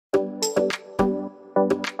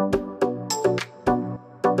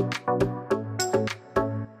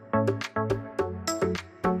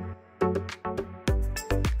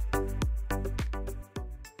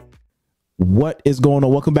What is going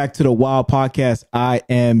on? Welcome back to the W.O.W podcast. I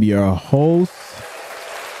am your host,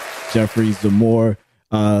 Jeffrey Zamore.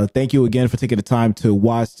 Thank you again for taking the time to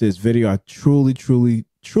watch this video. I truly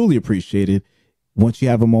appreciate it. Once you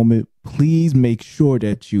have a moment, please make sure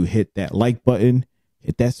that you hit that like button,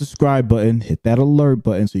 hit that subscribe button, hit that alert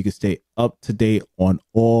button so you can stay up to date on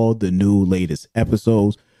all the new latest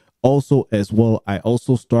episodes. Also, as well, I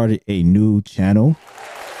also started a new channel.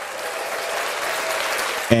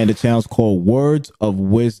 And the channel is called Words of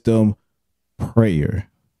Wisdom Prayer.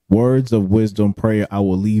 Words of Wisdom Prayer. I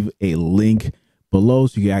will leave a link below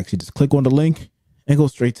so you can actually just click on the link and go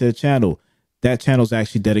straight to the channel. That channel is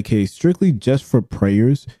actually dedicated strictly just for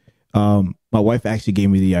prayers. My wife actually gave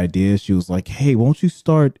me the idea. She was like, hey, won't you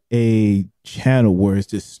start a channel where it's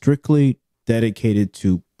just strictly dedicated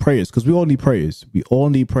to prayers? Because we all need prayers. We all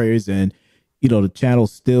need prayers. And, you know, the channel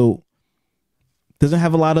still doesn't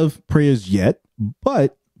have a lot of prayers yet,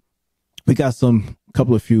 but we got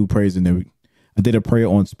couple of few prayers in there. I did a prayer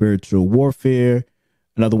on spiritual warfare,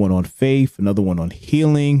 another one on faith, another one on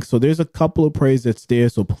healing. So there's a couple of prayers that's there.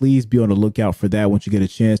 So please be on the lookout for that. Once you get a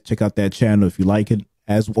chance, check out that channel if you like it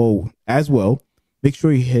as well. Make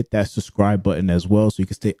sure you hit that subscribe button as well so you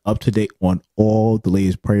can stay up to date on all the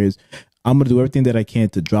latest prayers. I'm going to do everything that I can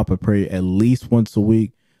to drop a prayer at least once a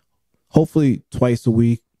week, hopefully twice a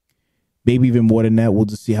week. Maybe even more than that. We'll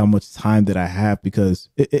just see how much time that I have, because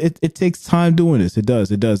it takes time doing this. It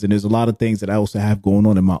does. And there's a lot of things that I also have going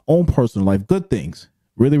on in my own personal life. Good things,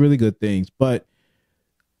 really good things. But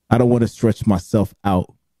I don't want to stretch myself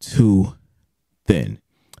out too thin.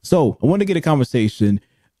 So I want to get a conversation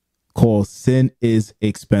called Sin is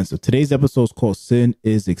Expensive. Today's episode is called Sin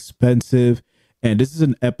is Expensive. And this is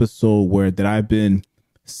an episode that I've been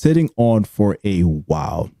sitting on for a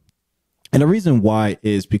while. And the reason why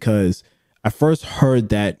is because I first heard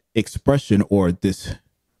that expression or this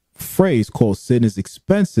phrase called sin is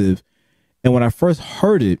expensive. And when I first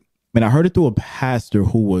heard it, and I heard it through a pastor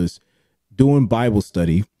who was doing Bible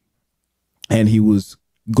study, and he was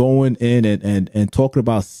going in and talking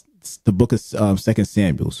about the book of 2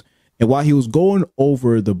 Samuel. And while he was going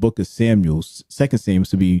over the book of Samuel, 2 Samuel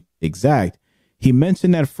to be exact, he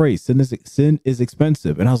mentioned that phrase, sin is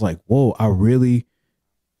expensive. And I was like, whoa, I really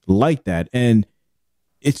like that. And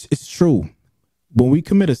it's true. When we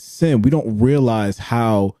commit a sin, we don't realize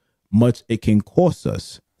how much it can cost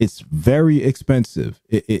us. It's very expensive.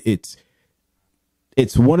 It's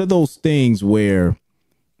one of those things where,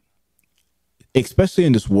 especially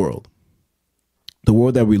in this world, the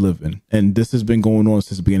world that we live in, and this has been going on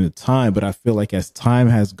since the beginning of time, but I feel like as time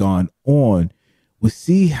has gone on, we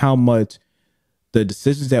see how much the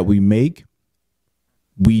decisions that we make,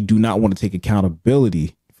 we do not want to take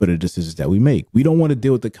accountability for the decisions that we make. We don't want to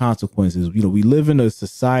deal with the consequences. You know, we live in a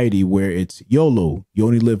society where it's YOLO. You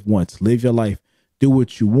only live once. Live your life. Do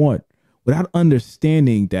what you want, without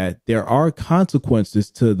understanding that there are consequences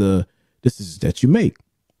to the decisions that you make.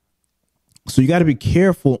 So you got to be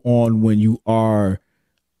careful on when you are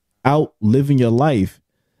out living your life,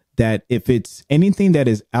 that if it's anything that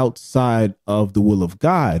is outside of the will of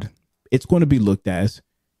God, it's going to be looked at as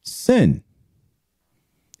sin.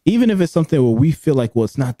 Even if it's something where we feel like, well,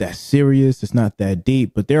 it's not that serious, it's not that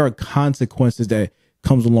deep, but there are consequences that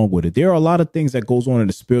comes along with it. There are a lot of things that goes on in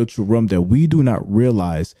the spiritual realm that we do not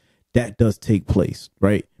realize that does take place,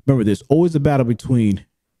 right? Remember, there's always a battle between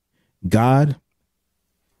God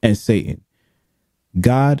and Satan.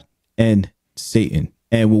 God and Satan.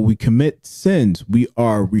 And when we commit sins, we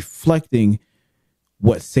are reflecting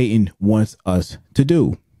what Satan wants us to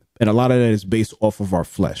do. And a lot of that is based off of our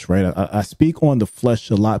flesh, right? I speak on the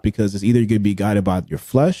flesh a lot because it's either you're going to be guided by your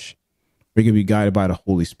flesh or you're going to be guided by the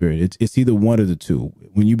Holy Spirit. It's either one of the two.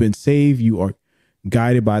 When you've been saved, you are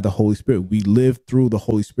guided by the Holy Spirit. We live through the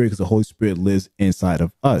Holy Spirit because the Holy Spirit lives inside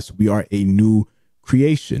of us. We are a new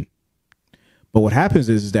creation. But what happens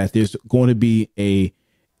is that there's going to be a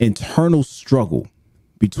internal struggle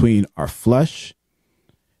between our flesh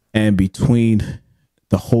and between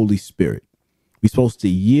the Holy Spirit. We're supposed to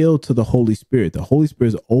yield to the Holy Spirit. The Holy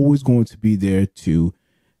Spirit is always going to be there to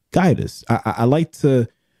guide us. I like to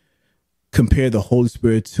compare the Holy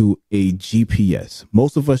Spirit to a GPS.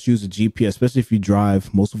 Most of us use a GPS, especially if you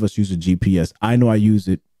drive. Most of us use a GPS. I know I use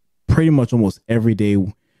it pretty much almost every day,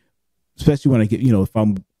 especially when I get, if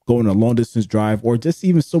I'm going a long distance drive or just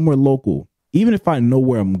even somewhere local. Even if I know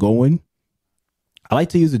where I'm going, I like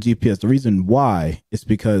to use a GPS. The reason why is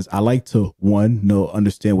because I like to,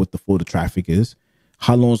 understand what the flow of traffic is,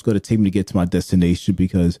 how long it's going to take me to get to my destination,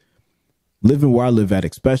 because living where I live at,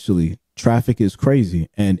 especially, traffic is crazy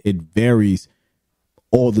and it varies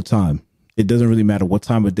all the time. It doesn't really matter what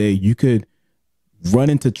time of day. You could run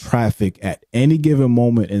into traffic at any given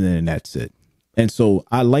moment, and then that's it. And so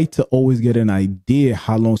I like to always get an idea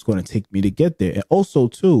how long it's going to take me to get there. And also,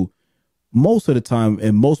 too, most of the time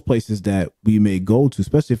in most places that we may go to,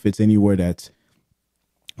 especially if it's anywhere that's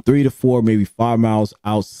 3 to 4, maybe 5 miles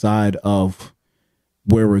outside of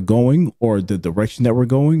where we're going or the direction that we're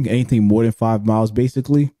going, anything more than 5 miles,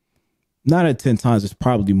 basically, 9 out of 10 times, it's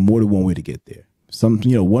probably more than one way to get there.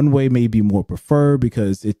 One way may be more preferred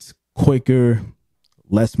because it's quicker,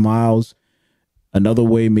 less miles. Another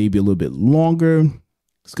way may be a little bit longer.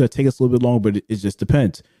 It's going to take us a little bit longer, but it just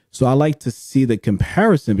depends. So I like to see the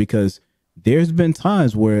comparison because there's been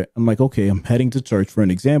times where I'm like, okay, I'm heading to church for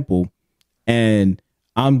an example, and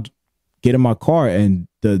I'm getting my car, and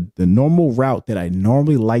the normal route that I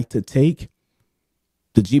normally like to take,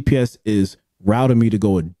 the GPS is routing me to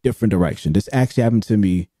go a different direction. This actually happened to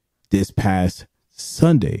me this past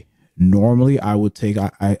Sunday. Normally I would take,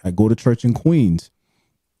 I go to church in Queens.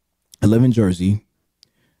 I live in Jersey,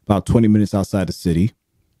 about 20 minutes outside the city.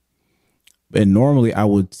 And normally I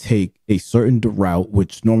would take a certain route,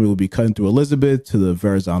 which normally would be cutting through Elizabeth to the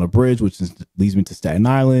Verrazano Bridge, which leads me to Staten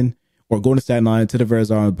Island, or going to Staten Island to the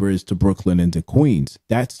Verrazano Bridge to Brooklyn and to Queens.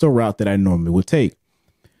 That's the route that I normally would take.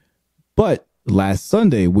 But last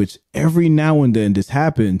Sunday, which every now and then this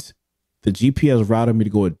happens, the GPS routed me to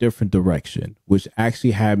go a different direction, which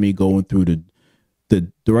actually had me going through the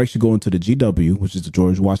direction going to the GW, which is the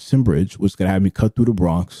George Washington Bridge, which is going to have me cut through the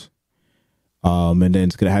Bronx. And then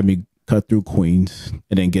it's going to have me cut through Queens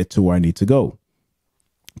and then get to where I need to go,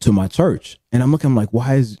 to my church. And I'm looking, I'm like,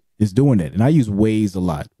 why is doing that? And I use Waze a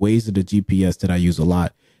lot. Waze is the GPS that I use a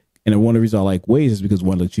lot. And then one of the reasons I like Waze is because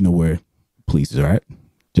one, lets you know where police are at,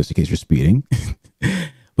 just in case you're speeding.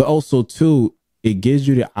 But also, too, it gives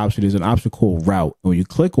you the option. There's an option called route. And when you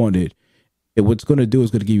click on it, what's going to do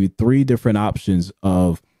is going to give you 3 different options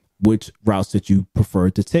of which routes that you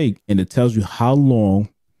prefer to take. And it tells you how long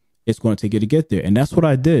it's going to take you to get there. And that's what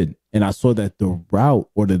I did. And I saw that the route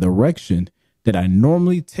or the direction that I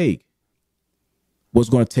normally take was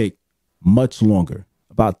going to take much longer,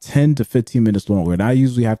 about 10 to 15 minutes longer. And I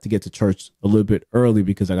usually have to get to church a little bit early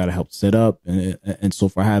because I got to help set up. And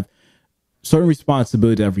so I have certain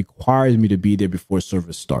responsibility that requires me to be there before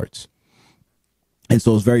service starts. And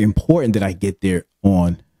so it's very important that I get there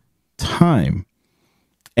on time.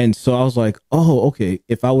 And so I was like, oh, okay,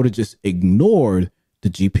 if I would have just ignored the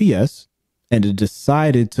GPS and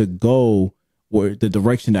decided to go where the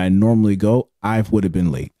direction that I normally go, I would have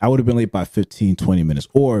been late. I would have been late by 15, 20 minutes,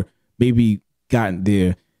 or maybe gotten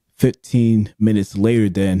there 15 minutes later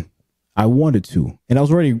than I wanted to. And I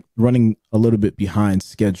was already running a little bit behind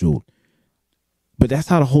schedule. But that's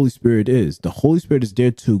how the Holy Spirit is. The Holy Spirit is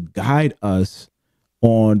there to guide us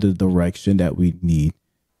on the direction that we need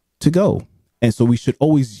to go. And so we should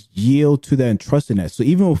always yield to that and trust in that. So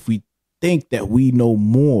even if we think that we know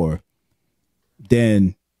more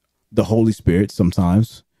than the Holy Spirit,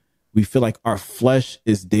 sometimes we feel like our flesh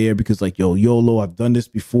is there because like, YOLO, I've done this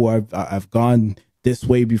before. I've gone this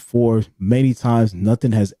way before many times.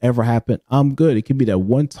 Nothing has ever happened. I'm good. It could be that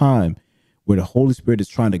one time where the Holy Spirit is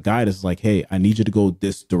trying to guide us like, hey, I need you to go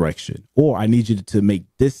this direction, or I need you to make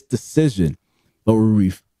this decision.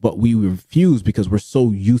 But we refuse because we're so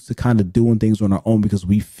used to kind of doing things on our own because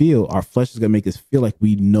we feel our flesh is going to make us feel like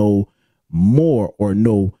we know more or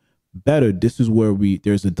know better. This is where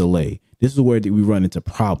there's a delay. This is where we run into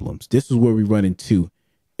problems. This is where we run into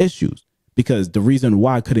issues, because the reason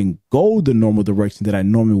why I couldn't go the normal direction that I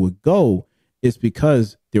normally would go is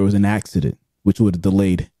because there was an accident, which would have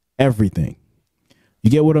delayed everything. You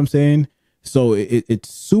get what I'm saying? So it's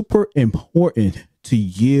super important to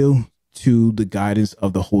yield to the guidance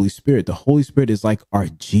of the Holy Spirit. The Holy Spirit is like our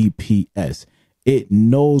GPS. It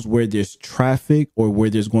knows where there's traffic or where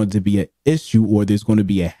there's going to be an issue or there's going to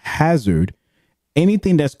be a hazard.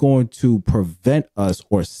 Anything that's going to prevent us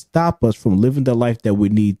or stop us from living the life that we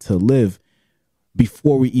need to live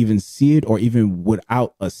before we even see it or even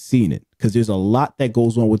without us seeing it. Because there's a lot that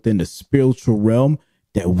goes on within the spiritual realm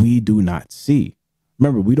that we do not see.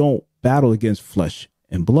 Remember, we don't battle against flesh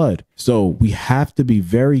and blood. So we have to be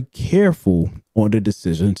very careful on the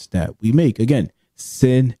decisions that we make. Again,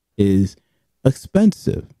 sin is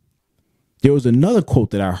expensive. There was another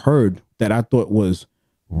quote that I heard that I thought was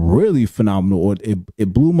really phenomenal, or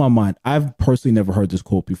it blew my mind. I've personally never heard this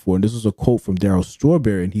quote before. And this was a quote from Darryl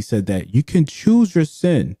Strawberry. And he said that you can choose your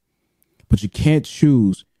sin, but you can't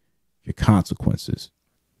choose your consequences.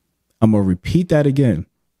 I'm going to repeat that again.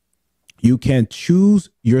 You can choose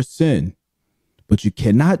your sin, but you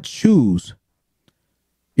cannot choose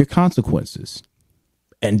your consequences.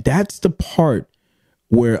 And that's the part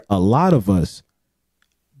where a lot of us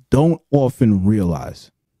don't often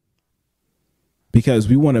realize, because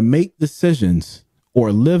we want to make decisions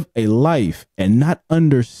or live a life and not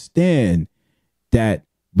understand that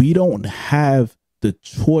we don't have the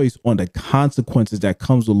choice on the consequences that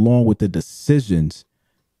comes along with the decisions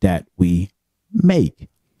that we make.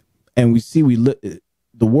 And we see the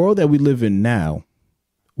world that we live in now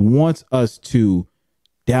wants us to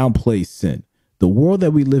downplay sin. The world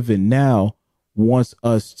that we live in now wants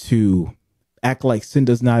us to act like sin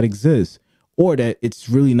does not exist, or that it's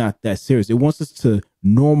really not that serious. It wants us to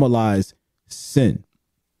normalize sin.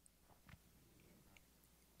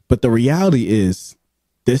 But the reality is,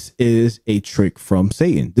 this is a trick from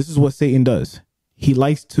Satan. This is what Satan does. He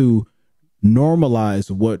likes to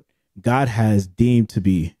normalize what God has deemed to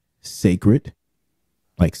be sacred,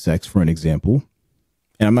 like sex, for an example.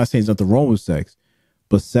 And I'm not saying there's nothing wrong with sex,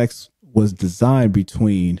 but sex was designed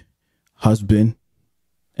between husband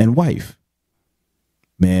and wife,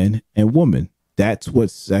 man and woman. That's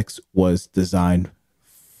what sex was designed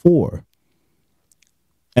for.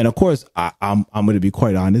 And of course, I'm going to be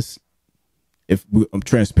quite honest. I'm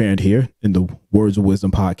transparent here in the Words of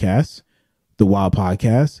Wisdom podcast, the Wild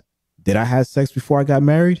podcast. Did I have sex before I got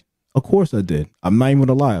married? Of course I did. I'm not even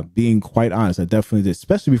going to lie. I'm being quite honest. I definitely did,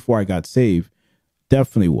 especially before I got saved.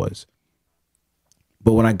 Definitely was.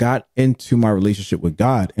 But when I got into my relationship with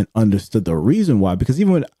God and understood the reason why, because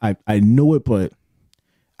even when I knew it, but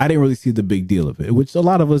I didn't really see the big deal of it, which a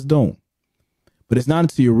lot of us don't. But it's not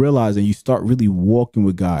until you realize and you start really walking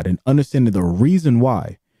with God and understanding the reason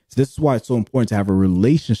why. So this is why it's so important to have a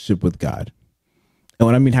relationship with God. And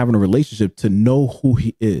when I mean having a relationship, to know who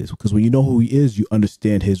he is, because when you know who he is, you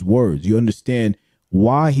understand his words. You understand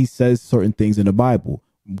why he says certain things in the Bible.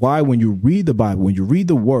 Why, when you read the Bible, when you read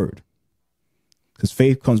the word, because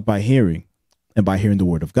faith comes by hearing, and by hearing the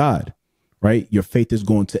word of God, right? Your faith is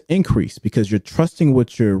going to increase because you're trusting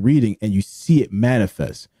what you're reading and you see it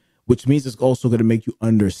manifest, which means it's also going to make you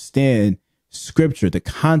understand scripture, the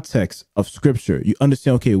context of scripture. You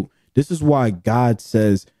understand, okay, this is why God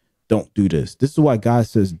says, don't do this. This is why God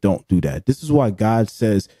says, don't do that. This is why God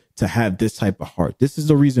says to have this type of heart. This is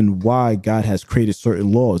the reason why God has created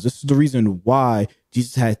certain laws. This is the reason why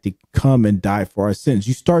Jesus had to come and die for our sins.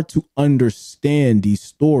 You start to understand these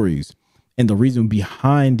stories and the reason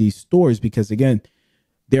behind these stories, because again,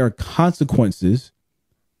 there are consequences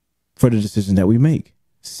for the decisions that we make.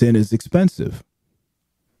 Sin is expensive.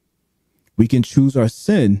 We can choose our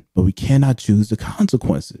sin, but we cannot choose the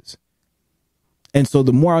consequences. And so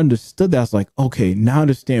the more I understood that, I was like, okay, now I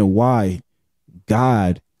understand why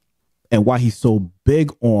God and why he's so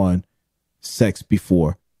big on sex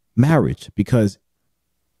before marriage. Because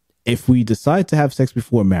if we decide to have sex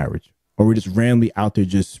before marriage, or we're just randomly out there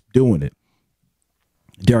just doing it,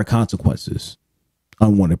 there are consequences.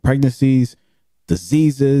 Unwanted pregnancies,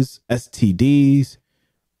 diseases, STDs,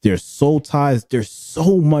 there's soul ties. There's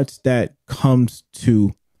so much that comes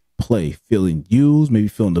to play. Feeling used, maybe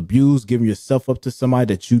feeling abused, giving yourself up to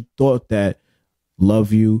somebody that you thought that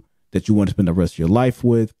love you, that you want to spend the rest of your life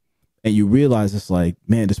with. And you realize it's like,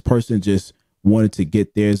 man, this person just wanted to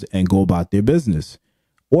get theirs and go about their business.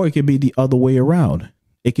 Or it could be the other way around.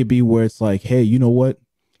 It could be where it's like, hey, you know what?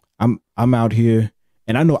 I'm out here.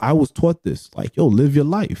 And I know I was taught this, like, yo, live your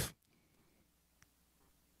life.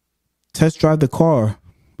 Test drive the car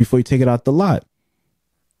before you take it out the lot.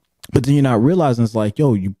 But then you're not realizing it's like,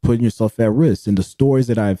 yo, you're putting yourself at risk. And the stories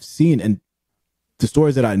that I've seen and the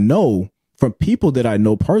stories that I know from people that I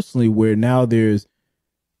know personally, where now there's,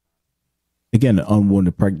 again, an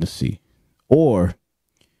unwanted pregnancy, or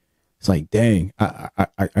it's like, dang,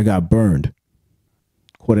 I got burned,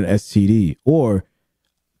 caught an STD, or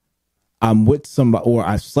I'm with somebody, or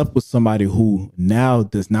I slept with somebody who now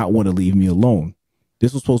does not want to leave me alone.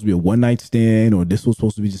 This was supposed to be a one night stand, or this was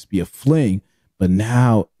supposed to be just be a fling, but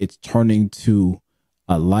now it's turning to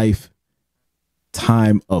a lifetime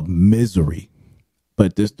of misery.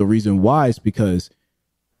 But the reason why is because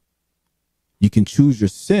you can choose your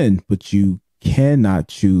sin, but you cannot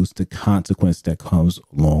choose the consequence that comes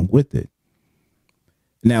along with it.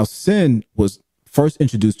 Now, sin was first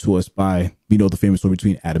introduced to us by, the famous story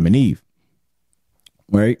between Adam and Eve,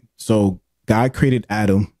 right? So God created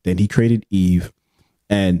Adam, then he created Eve.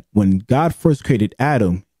 And when God first created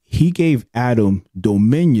Adam, he gave Adam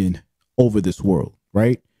dominion over this world,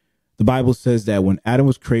 right? The Bible says that when Adam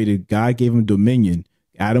was created, God gave him dominion.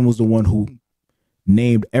 Adam was the one who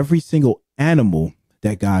named every single animal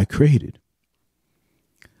that God created.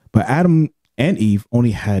 But Adam and Eve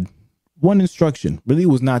only had one instruction. Really,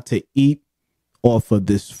 was not to eat off of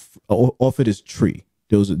this tree.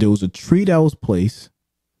 There was a tree that was placed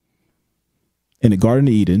in the Garden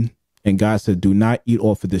of Eden, And God said, do not eat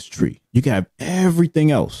off of this tree. You can have everything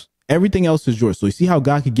else. Everything else is yours. So you see how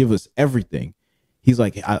God could give us everything. He's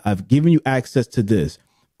like, I've given you access to this.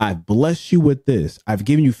 I've blessed you with this. I've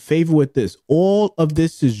given you favor with this. All of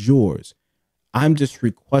this is yours. I'm just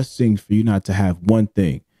requesting for you not to have one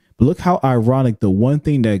thing. But look how ironic, the one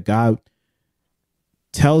thing that God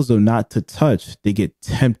tells them not to touch, they get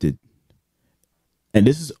tempted. And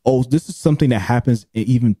this is something that happens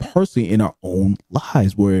even personally in our own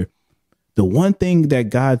lives, where the one thing that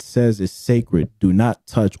God says is sacred, do not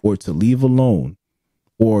touch, or to leave alone,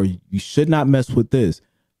 or you should not mess with this.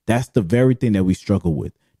 That's the very thing that we struggle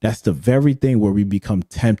with. That's the very thing where we become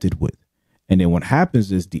tempted with. And then what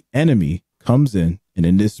happens is the enemy comes in, and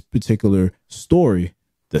in this particular story,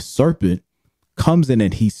 the serpent comes in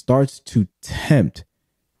and he starts to tempt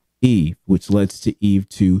Eve, which leads to Eve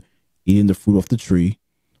to eating the fruit off the tree,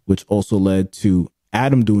 which also led to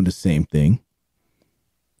Adam doing the same thing,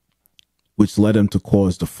 which led him to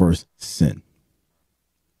cause the first sin.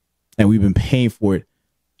 And we've been paying for it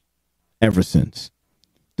ever since.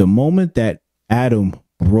 The moment that Adam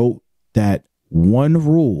broke that one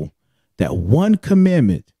rule, that one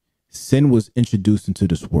commandment, sin was introduced into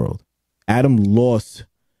this world. Adam lost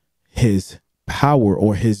his power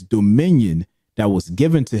or his dominion that was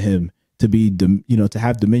given to him to be, to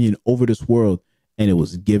have dominion over this world, and it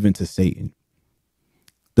was given to Satan.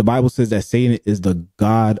 The Bible says that Satan is the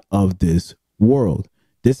God of this world.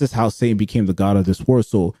 This is how Satan became the God of this world.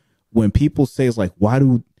 So when people say, it's like, why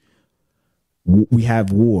do we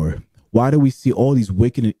have war? Why do we see all these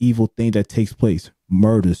wicked and evil things that takes place?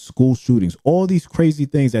 Murders, school shootings, all these crazy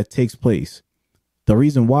things that takes place. The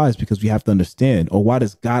reason why is because we have to understand, or why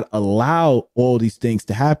does God allow all these things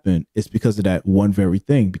to happen? It's because of that one very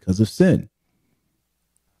thing, because of sin.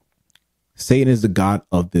 Satan is the God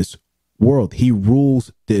of this world. He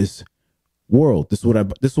rules this world. This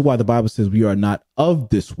is why the Bible says we are not of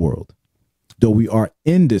this world, though we are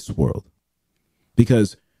in this world.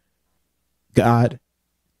 Because God,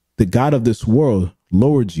 the God of this world,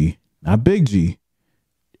 lower G, not big G,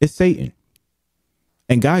 is Satan.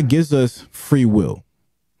 And God gives us free will.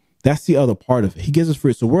 That's the other part of it. He gives us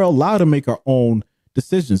free. So we're allowed to make our own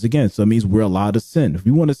decisions. Again, so it means we're allowed to sin. If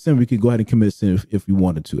we want to sin, we can go ahead and commit sin if we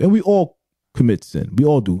wanted to. And we all commit sin. We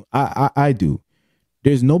all do. I do.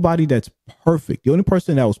 There's nobody that's perfect. The only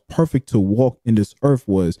person that was perfect to walk in this earth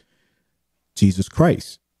was Jesus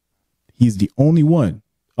Christ. He's the only one.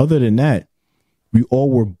 Other than that, we all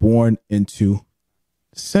were born into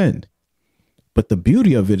sin. But the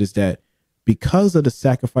beauty of it is that because of the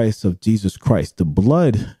sacrifice of Jesus Christ, the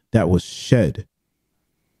blood that was shed,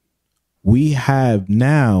 we have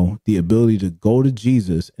now the ability to go to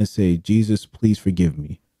Jesus and say, Jesus, please forgive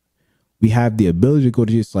me. We have the ability to go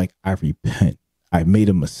to Jesus like, I repent. I made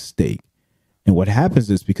a mistake. And what happens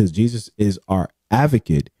is, because Jesus is our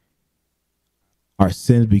advocate, our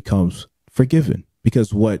sin becomes forgiven.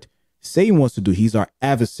 Because what Satan wants to do, he's our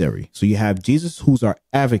adversary. So you have Jesus, who's our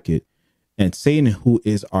advocate, and Satan, who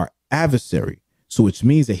is our adversary. So which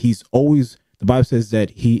means that he's always, the Bible says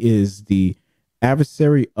that he is the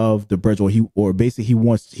adversary of the brethren,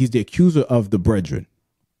 he's the accuser of the brethren.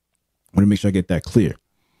 I want to make sure I get that clear.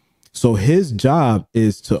 So his job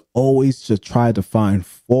is to always just try to find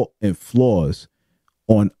fault and flaws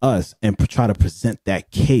on us and try to present that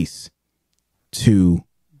case to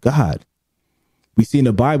God. We see in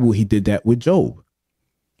the Bible, he did that with Job.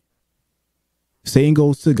 Satan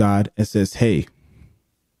goes to God and says, hey,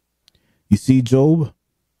 you see, Job,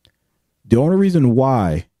 the only reason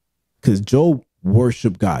why, because Job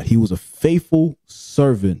worshiped God. He was a faithful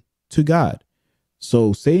servant to God.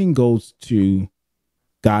 So Satan goes to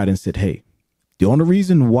God and said, hey, the only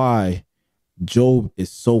reason why Job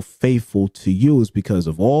is so faithful to you is because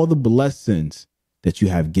of all the blessings that you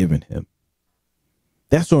have given him.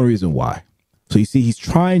 That's the only reason why. So you see, he's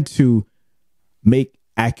trying to make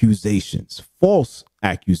accusations, false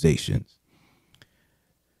accusations.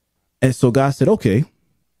 And so God said, okay,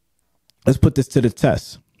 let's put this to the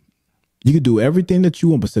test. You can do everything that you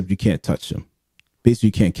want, except you can't touch him. Basically,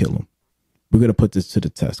 you can't kill him. We're going to put this to the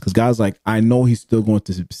test. Because God's like, I know he's still going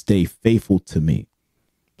to stay faithful to me.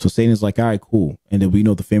 So Satan is like, all right, cool. And then we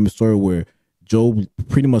know the famous story where Job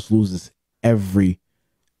pretty much loses everything.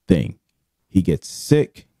 He gets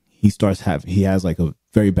sick. He has like a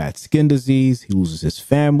very bad skin disease. He loses his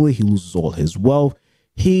family. He loses all his wealth.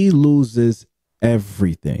 He loses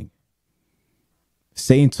everything.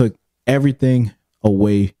 Satan took everything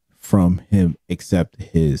away from him except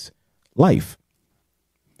his life.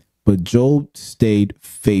 But Job stayed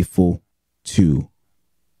faithful to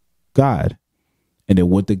God. And then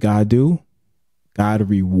what did God do? God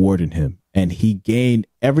rewarded him and he gained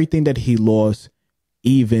everything that he lost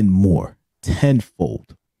even more,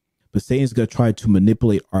 tenfold. But Satan's going to try to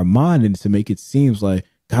manipulate our mind and to make it seem like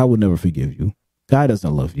God will never forgive you. God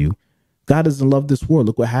doesn't love you. God doesn't love this world.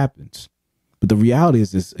 Look what happens. But the reality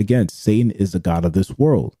is this, again, Satan is the God of this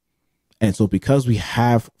world. And so because we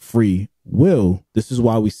have free will, this is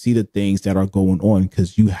why we see the things that are going on,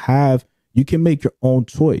 because you can make your own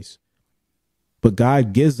choice. But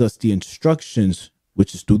God gives us the instructions,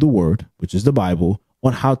 which is through the word, which is the Bible,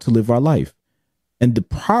 on how to live our life and the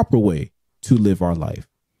proper way to live our life.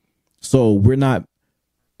 So we're not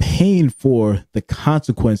paying for the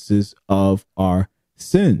consequences of our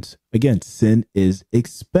sins. Again, sin is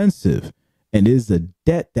expensive and is a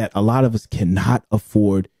debt that a lot of us cannot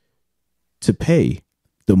afford to pay.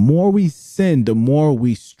 The more we sin, the more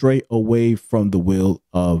we stray away from the will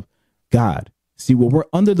of God. See, when we're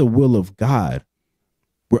under the will of God,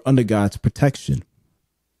 we're under God's protection,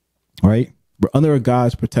 right? We're under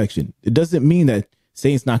God's protection. It doesn't mean that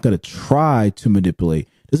Satan's not going to try to manipulate.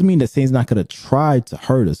 It doesn't mean that Satan's not going to try to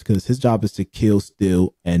hurt us, because his job is to kill,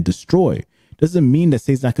 steal, and destroy. It doesn't mean that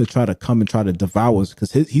Satan's not going to try to come and try to devour us,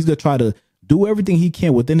 because he's going to try to do everything he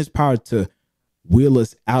can within his power to wheel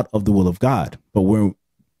us out of the will of God. But when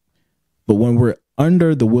we're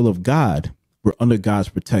under the will of God, we're under God's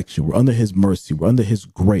protection. We're under his mercy. We're under his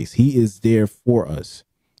grace. He is there for us.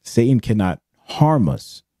 Satan cannot harm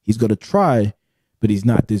us. He's going to try, but he's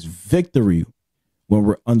not. This victory when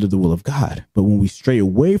we're under the will of God. But when we stray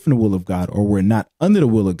away from the will of God, or we're not under the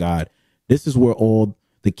will of God, this is where all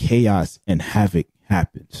the chaos and havoc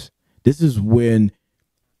happens. This is when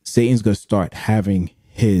Satan's going to start having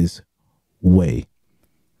his way.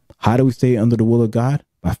 How do we stay under the will of God?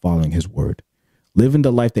 By following his word, living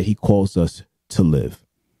the life that he calls us to live,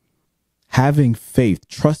 having faith,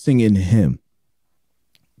 trusting in him.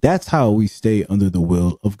 That's how we stay under the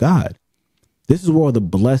will of God. This is where the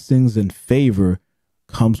blessings and favor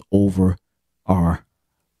comes over our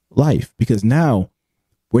life, because now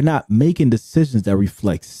we're not making decisions that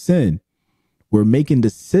reflect sin. We're making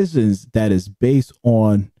decisions that is based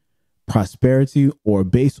on prosperity or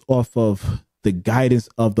based off of the guidance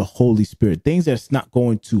of the Holy Spirit, things that's not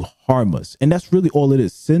going to harm us. And that's really all it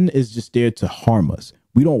is. Sin is just there to harm us.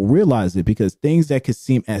 We don't realize it, because things that could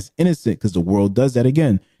seem as innocent, because the world does that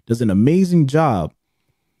again, does an amazing job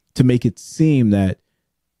to make it seem that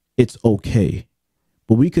it's okay.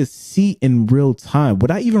 But we could see in real time,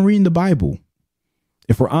 without even reading the Bible,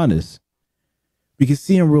 if we're honest, we can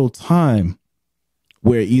see in real time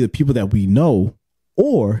where either people that we know,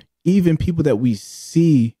 or even people that we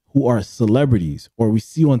see who are celebrities, or we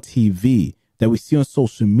see on TV, that we see on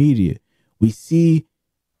social media, we see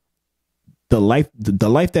the life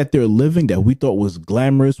that they're living that we thought was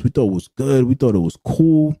glamorous, we thought was good, we thought it was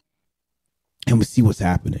cool, and we see what's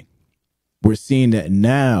happening. We're seeing that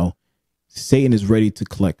now Satan is ready to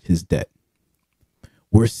collect his debt.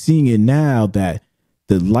 We're seeing it now that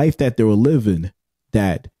the life that they were living,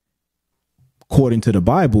 that according to the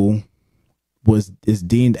Bible is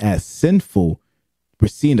deemed as sinful, we're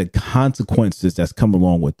seeing the consequences that's come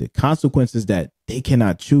along with it. Consequences that they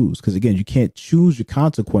cannot choose. Because again, you can't choose your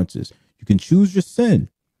consequences. You can choose your sin,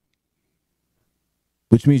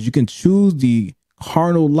 which means you can choose the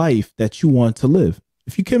carnal life that you want to live.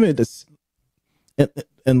 If you commit this,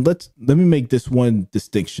 and let me make this one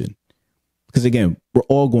distinction, because again, we're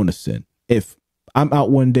all going to sin. If I'm out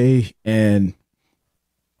one day and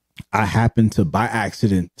I happen to by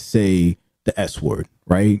accident say the S word,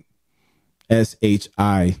 right? SHIT.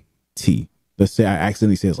 Let's say I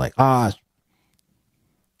accidentally say it's like, are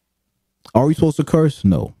we supposed to curse?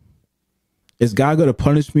 No. Is God going to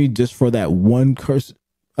punish me just for that one curse?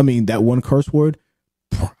 I mean, that one curse word?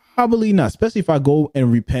 Probably not, especially if I go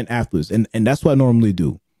and repent afterwards. And that's what I normally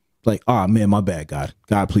do. Like, man, my bad, God.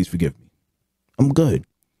 God, please forgive me. I'm good.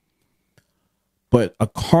 But a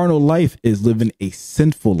carnal life is living a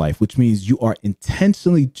sinful life, which means you are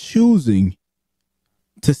intentionally choosing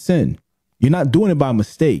to sin. You're not doing it by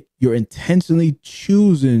mistake. You're intentionally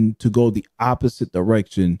choosing to go the opposite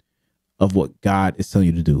direction of what God is telling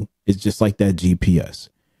you to do. It's just like that GPS.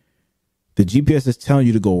 The GPS is telling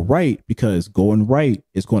you to go right, because going right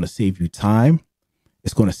is going to save you time.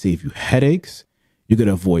 It's going to save you headaches. You're going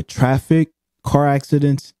to avoid traffic, car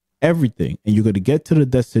accidents, everything. And you're going to get to the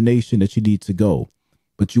destination that you need to go.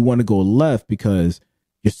 But you want to go left because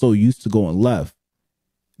you're so used to going left,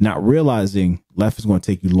 not realizing left is going to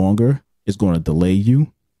take you longer. It's going to delay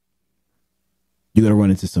you. You're going to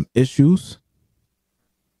run into some issues,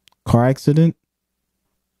 car accident,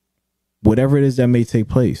 whatever it is that may take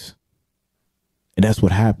place. And that's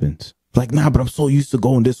what happens. Like, nah, but I'm so used to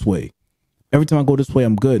going this way. Every time I go this way,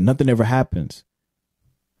 I'm good. Nothing ever happens.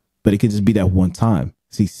 But it could just be that one time.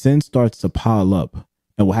 See, sin starts to pile up.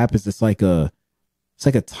 And what happens, it's like a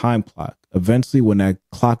time clock. Eventually, when that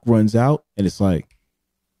clock runs out, and it's like,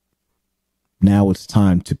 now it's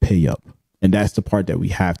time to pay up. And that's the part that we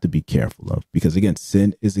have to be careful of. Because again,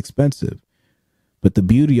 sin is expensive. But the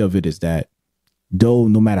beauty of it is that though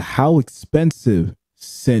no matter how expensive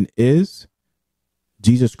sin is,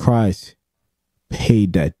 Jesus Christ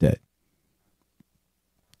paid that debt.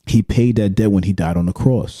 He paid that debt when he died on the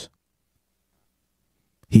cross.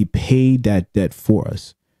 He paid that debt for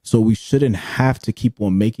us. So we shouldn't have to keep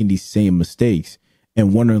on making these same mistakes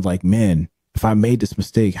and wondering like, man, if I made this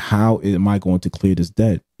mistake, how am I going to clear this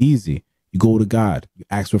debt? Easy. You go to God. You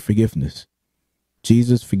ask for forgiveness.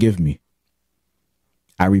 Jesus, forgive me.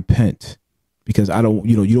 I repent. Because I don't,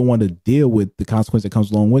 you don't want to deal with the consequence that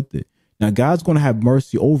comes along with it. Now, God's going to have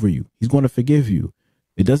mercy over you. He's going to forgive you.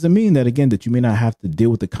 It doesn't mean that, again, that you may not have to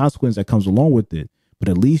deal with the consequence that comes along with it, but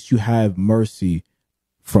at least you have mercy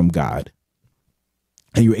from God.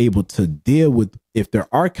 And you're able to deal with, if there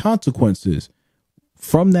are consequences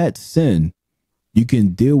from that sin, you can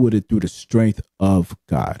deal with it through the strength of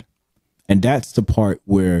God. And that's the part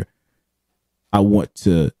where I want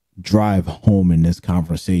to drive home in this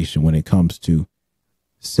conversation when it comes to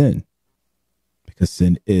sin, because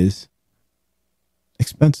sin is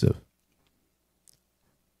expensive.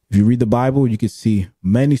 If you read the Bible, you can see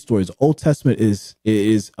many stories. The Old Testament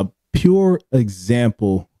is a pure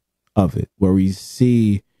example of it, where we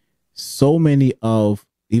see so many of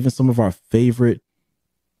even some of our favorite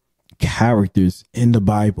characters in the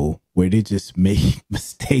Bible where they just make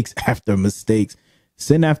mistakes after mistakes,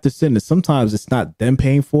 sin after sin. And sometimes it's not them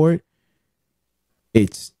paying for it.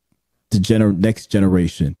 It's the next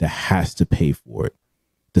generation that has to pay for it,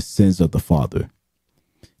 the sins of the father.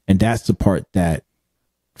 And that's the part that,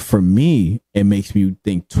 for me, it makes me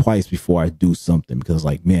think twice before I do something, because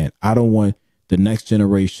like, man, I don't want the next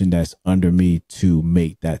generation that's under me to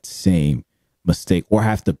make that same mistake or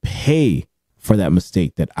have to pay for that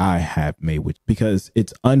mistake that I have made, because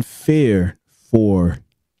it's unfair for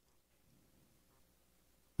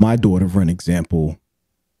my daughter, for an example.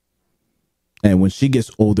 And when she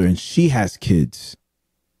gets older and she has kids,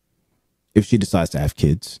 if she decides to have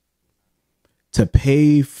kids, to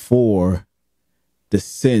pay for the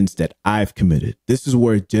sins that I've committed. This is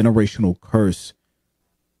where generational curse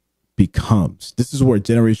becomes. This is where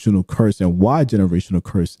generational curse, and why generational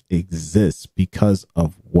curse exists, because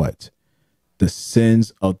of what? The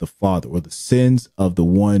sins of the father, or the sins of the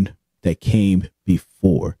one that came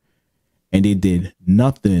before. And they did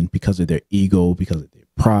nothing because of their ego, because of their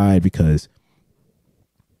pride, because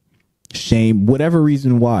shame, whatever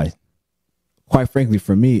reason why. Quite frankly,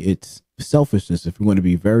 for me, it's selfishness, if we're going to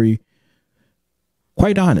be very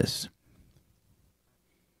quite honest.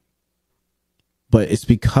 But it's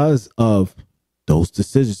because of those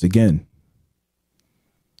decisions. Again,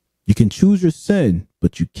 you can choose your sin,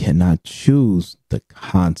 but you cannot choose the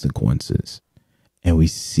consequences. And we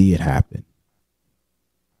see it happen.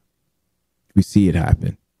 We see it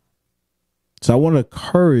happen. So I want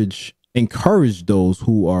to encourage those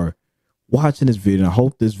who are watching this video. I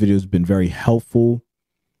hope this video has been very helpful.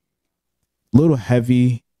 A little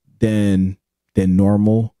heavy than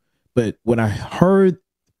normal. But when I heard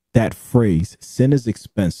that phrase, sin is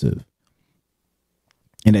expensive,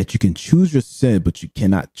 and that you can choose your sin, but you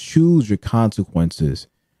cannot choose your consequences,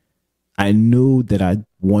 I knew that I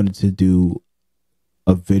wanted to do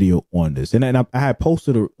a video on this. And I had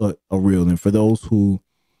posted a reel. And for those who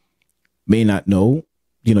may not know,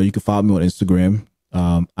 you can follow me on Instagram.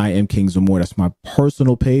 I am King Zamore. That's my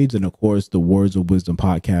personal page. And of course, the Words of Wisdom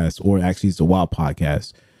podcast, or actually it's the Wild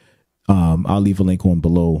podcast. I'll leave a link on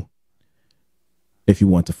below if you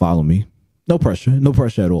want to follow me. No pressure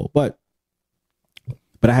at all. But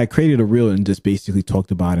I had created a reel and just basically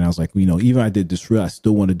talked about it. And I was like, even I did this reel, I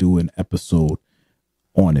still want to do an episode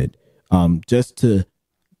on it. Just to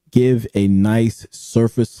give a nice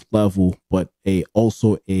surface level, but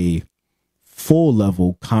also a full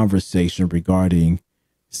level conversation regarding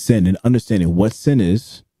sin, and understanding what sin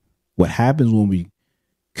is, what happens when we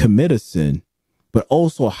commit a sin, but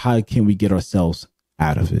also how can we get ourselves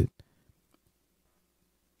out of it?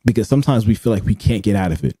 Because sometimes we feel like we can't get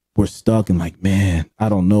out of it. We're stuck and like, man, I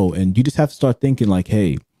don't know. And you just have to start thinking like,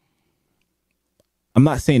 hey, I'm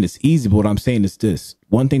not saying it's easy, but what I'm saying is this.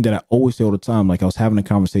 One thing that I always say all the time, like I was having a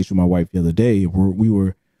conversation with my wife the other day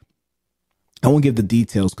where I won't give the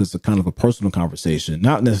details because it's kind of a personal conversation,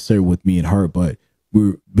 not necessarily with me and her, but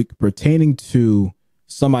we're pertaining to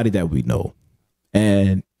somebody that we know.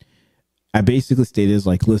 And I basically stated, it's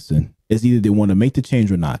like, listen, it's either they want to make the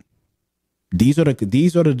change or not. These are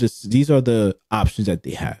the options that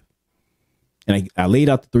they have. And I laid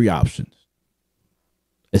out the three options.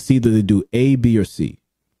 It's either they do A, B, or C.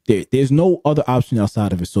 There's no other option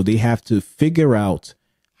outside of it. So they have to figure out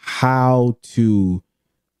how to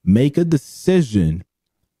make a decision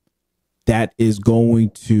that is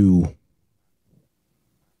going to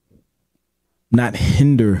not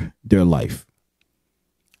hinder their life.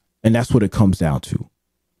 And that's what it comes down to.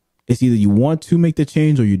 It's either you want to make the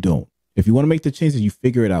change or you don't. If you want to make the change, then you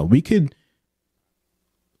figure it out. We could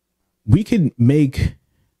make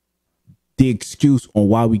the excuse on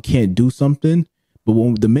why we can't do something,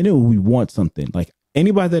 but the minute we want something, like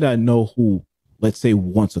anybody that I know who, let's say,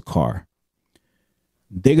 wants a car,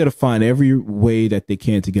 they're going to find every way that they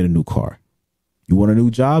can to get a new car. You want a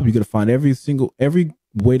new job, you're going to find every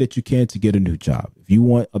way that you can to get a new job. If you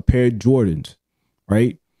want a pair of Jordans,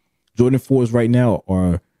 right? Jordan 4s right now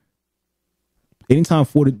are, anytime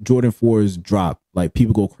Jordan 4s drop, like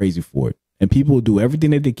people go crazy for it. And people will do everything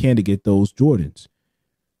that they can to get those Jordans.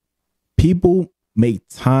 People make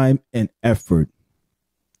time and effort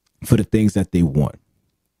for the things that they want.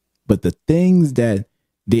 But the things that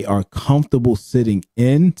they are comfortable sitting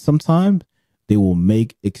in, sometimes they will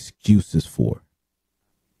make excuses for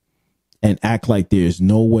and act like there's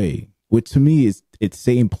no way, which to me is, it's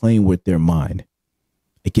Satan playing with their mind.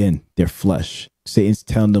 Again, their flesh. Satan's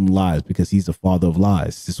telling them lies because he's the father of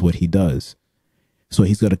lies. This is what he does. So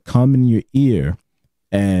he's going to come in your ear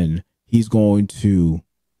and he's going to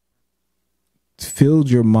fill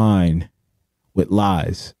your mind with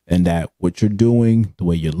lies, and that what you're doing, the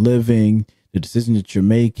way you're living, the decision that you're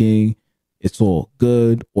making, it's all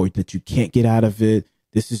good, or that you can't get out of it.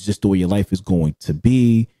 This is just the way your life is going to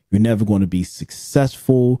be. You're never going to be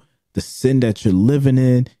successful. The sin that you're living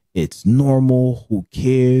in, it's normal. Who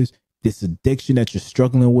cares? This addiction that you're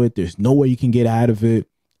struggling with, there's no way you can get out of it.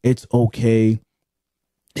 It's okay.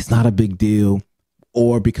 It's not a big deal.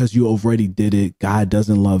 Or because you already did it, God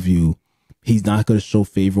doesn't love you. He's not going to show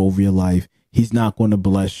favor over your life. He's not going to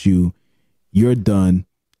bless you. You're done.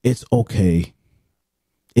 It's okay.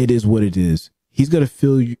 It is what it is. He's going to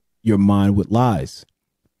fill your mind with lies.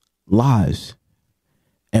 Lies.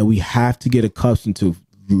 And we have to get accustomed to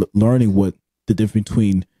learning what the difference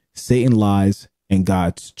between Satan lies and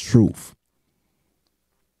God's truth.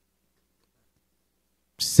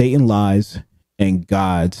 Satan lies and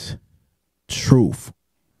God's truth.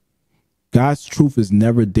 God's truth is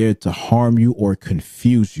never there to harm you or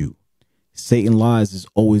confuse you. Satan lies is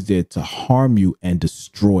always there to harm you and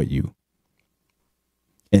destroy you.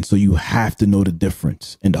 And so you have to know the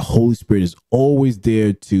difference. And the Holy Spirit is always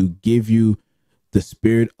there to give you the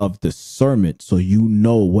spirit of discernment so you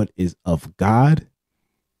know what is of God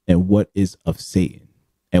and what is of Satan.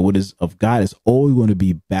 And what is of God is always going to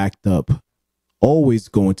be backed up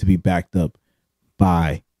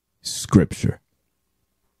by Scripture.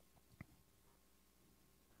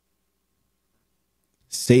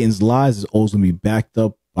 Satan's lies is always going to be backed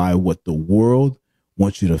up by what the world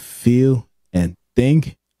wants you to feel and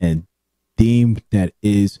think and deem that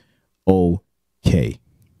is okay.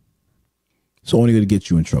 It's only going to get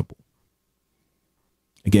you in trouble.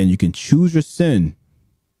 Again, you can choose your sin,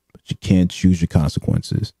 but you can't choose your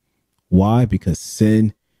consequences. Why? Because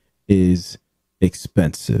sin is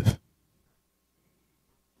expensive.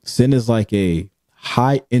 Sin is like a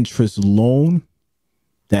high interest loan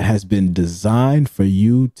that has been designed for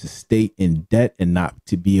you to stay in debt and not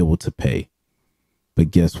to be able to pay. But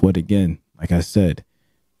guess what? Again, like I said,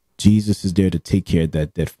 Jesus is there to take care of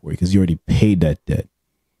that debt for you because you already paid that debt.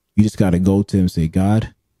 You just got to go to him and say,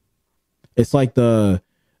 God, it's like the,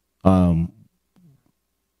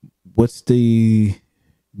 what's the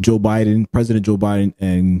President Joe Biden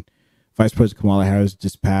and Vice President Kamala Harris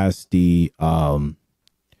just passed the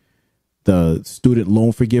student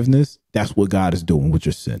loan forgiveness. That's what God is doing with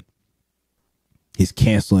your sin. He's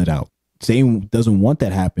canceling it out. Satan doesn't want that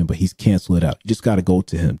to happen, but he's canceling it out. You just got to go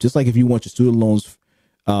to him. Just like if you want your student loans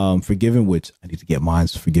forgiven, which I need to get mine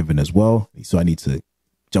forgiven as well. So I need to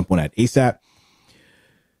jump on that ASAP.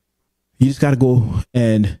 You just got to go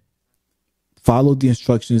and follow the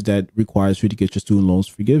instructions that requires you to get your student loans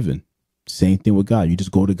forgiven. Same thing with God. You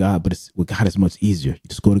just go to God, but with God, it's much easier. You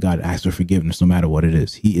just go to God and ask for forgiveness no matter what it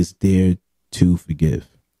is. He is there to forgive.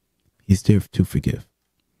 He's there to forgive.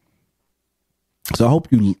 So I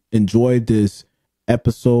hope you enjoyed this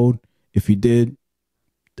episode. If you did,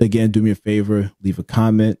 again, do me a favor, leave a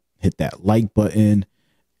comment, hit that like button.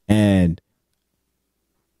 And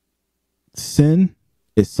sin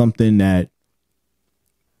is something that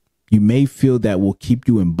you may feel that will keep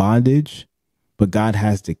you in bondage, but God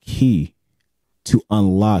has the key to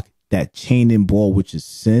unlock that chain and ball, which is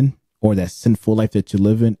sin, or that sinful life that you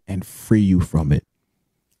live in and free you from it.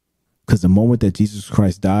 Because the moment that Jesus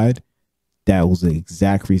Christ died, that was the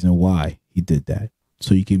exact reason why he did that.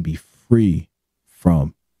 So you can be free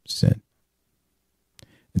from sin.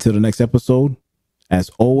 Until the next episode, as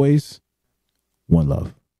always, one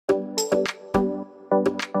love.